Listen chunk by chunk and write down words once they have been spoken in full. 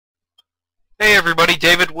Hey everybody,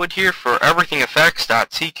 David Wood here for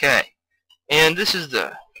everythingeffects.tk, and this is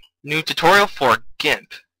the new tutorial for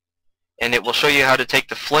Gimp, and it will show you how to take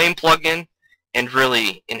the flame plugin and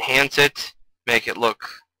really enhance it, make it look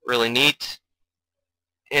really neat,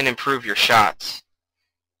 and improve your shots.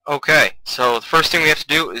 Okay, so the first thing we have to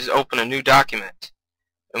do is open a new document,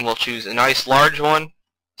 and we'll choose a nice large one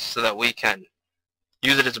so that we can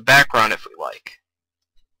use it as a background if we like.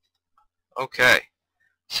 Okay,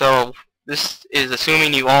 so this is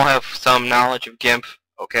assuming you all have some knowledge of Gimp,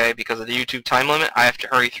 okay? Because of the YouTube time limit, I have to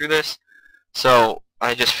hurry through this. So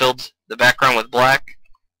I just filled the background with black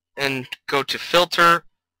and go to Filter,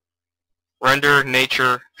 Render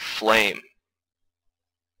Nature Flame.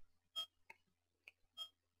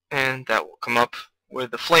 And that will come up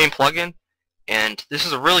with the Flame plugin. And this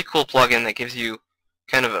is a really cool plugin that gives you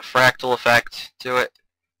kind of a fractal effect to it.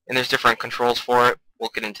 And there's different controls for it.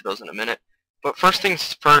 We'll get into those in a minute. But first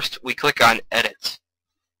things first, we click on Edit.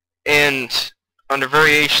 And under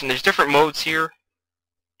Variation, there's different modes here,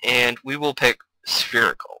 and we will pick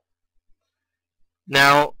Spherical.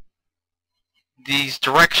 Now, these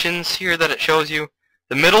directions here that it shows you,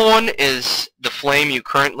 the middle one is the flame you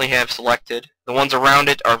currently have selected. The ones around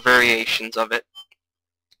it are variations of it.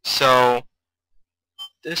 So,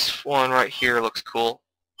 this one right here looks cool,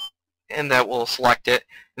 and that will select it.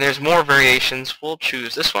 And there's more variations. We'll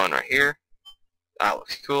choose this one right here. That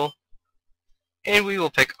looks cool. And we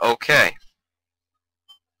will pick OK.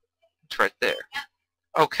 It's right there.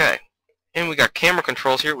 OK. And we got camera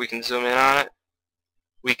controls here. We can zoom in on it.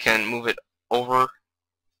 We can move it over.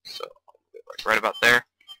 So like right about there.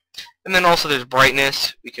 And then also there's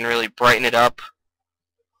brightness. We can really brighten it up.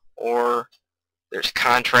 Or there's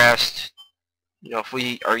contrast. You know, if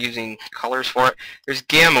we are using colors for it. There's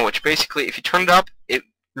gamma, which basically if you turn it up, it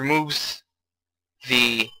removes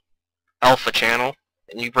the alpha channel,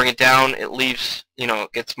 and you bring it down, it leaves, you know,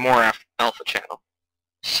 it gets more alpha channel.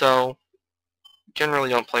 So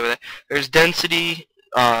generally don't play with it. There's density,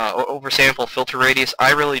 oversample, filter radius.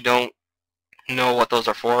 I really don't know what those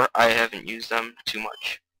are for. I haven't used them too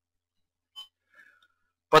much.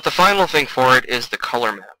 But the final thing for it is the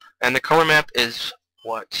color map, and the color map is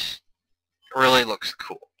what really looks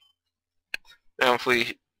cool. Now if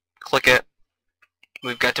we click it,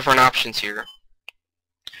 we've got different options here.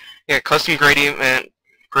 You got custom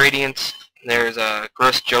gradients. There's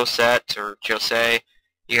Grist Josette or Jose.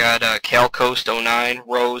 You got Cal Coast 09,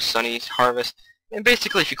 Rose, Sunny, Harvest. And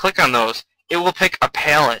basically, if you click on those, it will pick a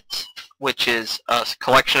palette, which is a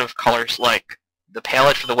collection of colors like the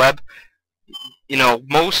palette for the web. You know,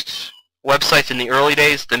 most websites in the early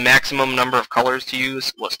days, the maximum number of colors to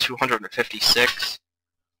use was 256.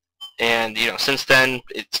 And, you know, since then,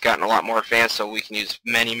 it's gotten a lot more advanced, so we can use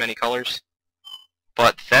many, many colors.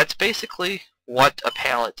 But that's basically what a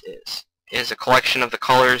palette is a collection of the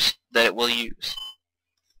colors that it will use.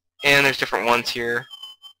 And there's different ones here.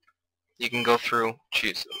 You can go through,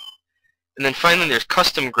 choose them. And then finally there's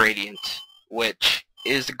custom gradient, which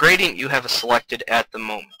is the gradient you have selected at the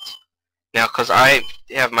moment. Now, because I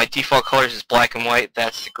have my default colors is black and white,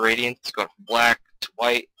 that's the gradient. It's going from black to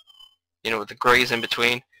white, you know, with the grays in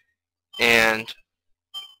between. And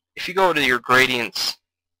if you go to your gradients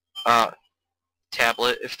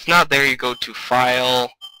tablet, if it's not there, you go to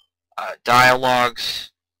File,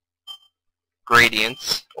 Dialogues,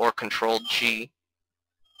 Gradients, or Control-G.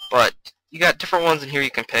 But you got different ones in here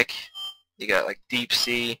you can pick. You got like Deep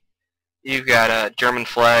Sea, you've got German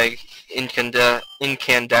Flag, Incandescent,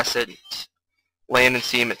 Land and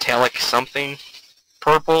Sea, Metallic something,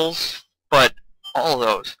 Purples, but all of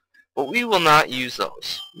those. But we will not use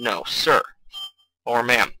those. No, sir. Or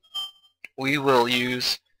ma'am. We will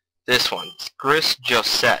use this one, Grist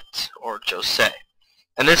Josette, or Jose.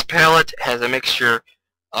 And this palette has a mixture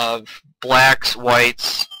of blacks,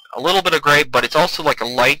 whites, a little bit of gray, but it's also like a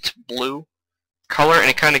light blue color, and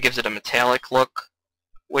it kind of gives it a metallic look,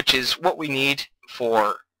 which is what we need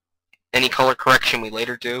for any color correction we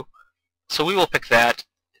later do. So we will pick that.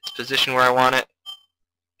 It's positioned where I want it.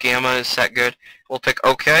 Gamma is set good. We'll pick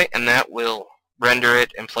OK, and that will render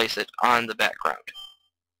it and place it on the background.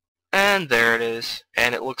 And there it is,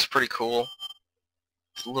 and it looks pretty cool.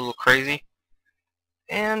 It's a little crazy,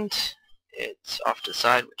 and it's off to the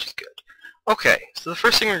side, which is good. Okay, so the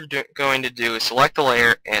first thing we're going to do is select the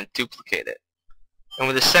layer and duplicate it. And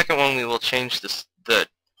with the second one, we will change the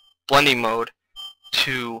blending mode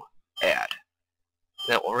to Add.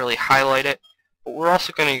 That will really highlight it, but we're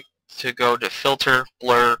also going to go to Filter,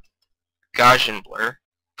 Blur, Gaussian Blur.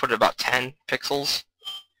 Put it about 10 pixels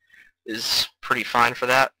is pretty fine for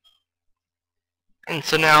that. And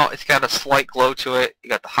so now it's got a slight glow to it. You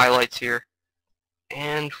got the highlights here.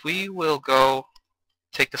 And we will go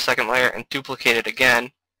take the second layer and duplicate it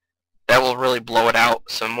again. That will really blow it out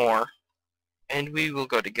some more. And we will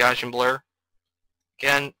go to Gaussian blur.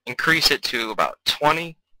 Again, increase it to about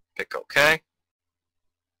 20. Pick OK.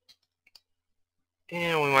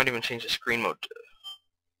 And we might even change the screen mode to,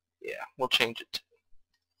 yeah, we'll change it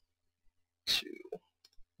to,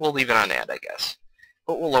 we'll leave it on add, I guess.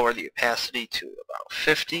 But we'll lower the opacity to about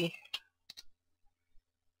 50.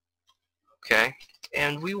 Okay,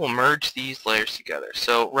 and we will merge these layers together.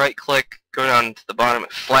 So right click, go down to the bottom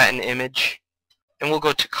and flatten image. And we'll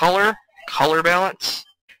go to color, color balance.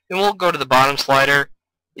 And we'll go to the bottom slider,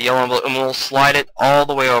 the yellow and blue, and we'll slide it all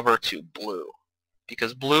the way over to blue.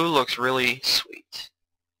 Because blue looks really sweet.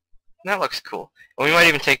 And that looks cool. And we might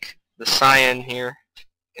even take the cyan here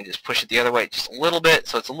and just push it the other way just a little bit,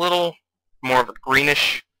 so it's a little more of a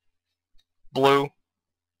greenish blue.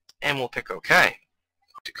 And we'll pick OK.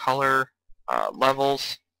 To color,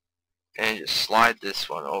 levels, and just slide this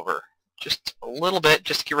one over just a little bit,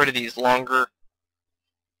 just to get rid of these longer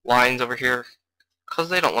lines over here, because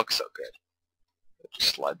they don't look so good.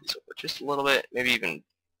 Just slide these over just a little bit, maybe even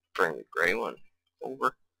bring the gray one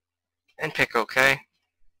over, and pick OK.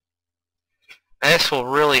 And this will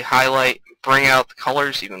really highlight, bring out the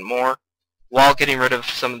colors even more, while getting rid of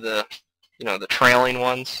some of the, the trailing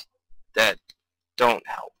ones that don't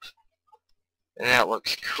help. And that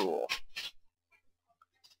looks cool.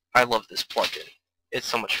 I love this plugin. It's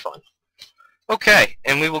so much fun. Okay,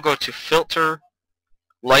 and we will go to Filter,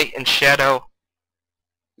 Light and Shadow,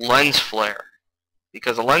 Lens Flare.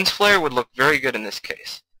 Because a lens flare would look very good in this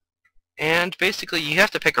case. And basically you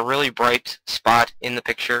have to pick a really bright spot in the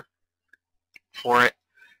picture for it.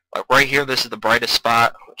 Like right here, this is the brightest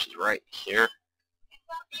spot, which is right here.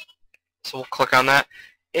 So we'll click on that.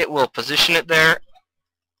 It will position it there.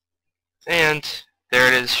 And there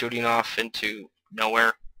it is, shooting off into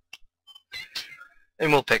nowhere.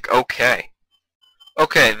 And we'll pick OK.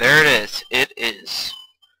 Okay, there it is. It is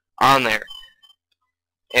on there.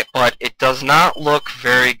 But it does not look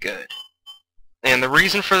very good. And the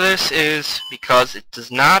reason for this is because it does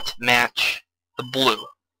not match the blue.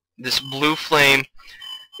 This blue flame,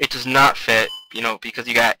 it does not fit, because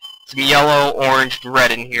you got some yellow, orange, and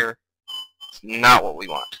red in here. It's not what we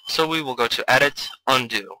want. So we will go to Edit,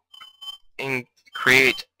 Undo, and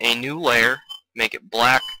create a new layer, make it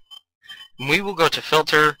black. And we will go to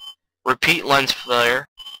Filter, Repeat Lens Flare.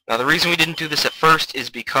 Now the reason we didn't do this at first is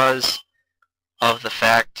because of the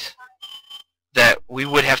fact that we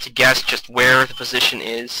would have to guess just where the position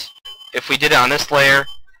is. If we did it on this layer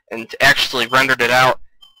and actually rendered it out,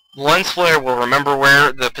 the lens flare will remember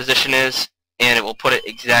where the position is and it will put it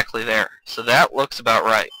exactly there. So that looks about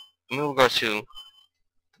right. And we will go to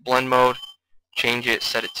blend mode, change it,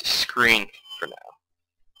 set it to screen for now.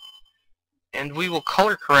 And we will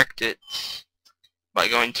color correct it by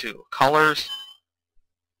going to Colors,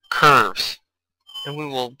 Curves. And we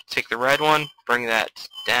will take the red one, bring that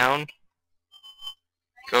down,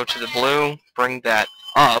 go to the blue, bring that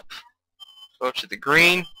up, go to the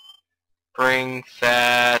green, bring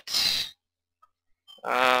that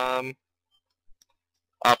up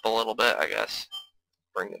a little bit, I guess.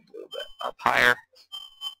 Bring the blue bit up higher,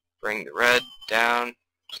 bring the red down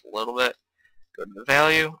just a little bit, go to the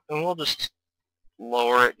value, and we'll just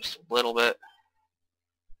lower it just a little bit.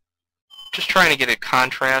 Just trying to get a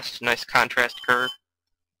contrast, nice contrast curve.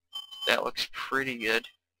 That looks pretty good.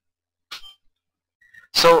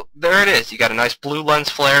 So there it is. You got a nice blue lens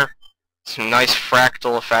flare, some nice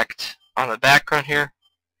fractal effect on the background here,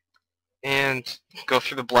 and go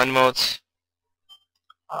through the blend modes.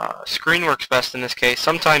 Screen works best in this case.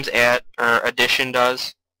 Sometimes Addition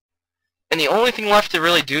does. And the only thing left to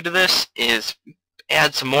really do to this is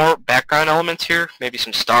add some more background elements here, maybe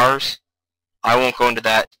some stars. I won't go into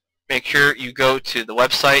that. Make sure you go to the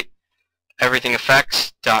website,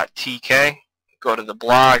 everythingeffects.tk. Go to the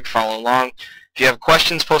blog, follow along. If you have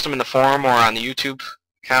questions, post them in the forum or on the YouTube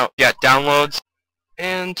account. You got downloads,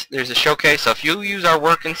 and there's a showcase. So if you use our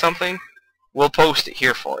work in something, we'll post it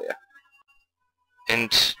here for you.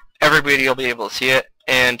 And everybody will be able to see it,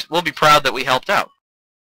 and we'll be proud that we helped out.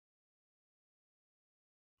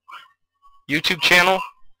 YouTube channel,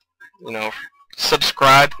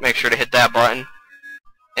 subscribe, make sure to hit that button.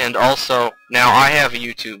 And also, now I have a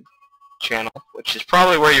YouTube channel, which is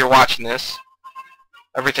probably where you're watching this.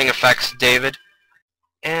 Everything Effects David.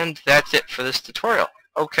 And that's it for this tutorial.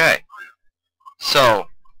 Okay. So,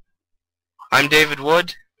 I'm David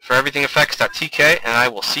Wood for everythingeffects.tk, and I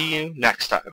will see you next time.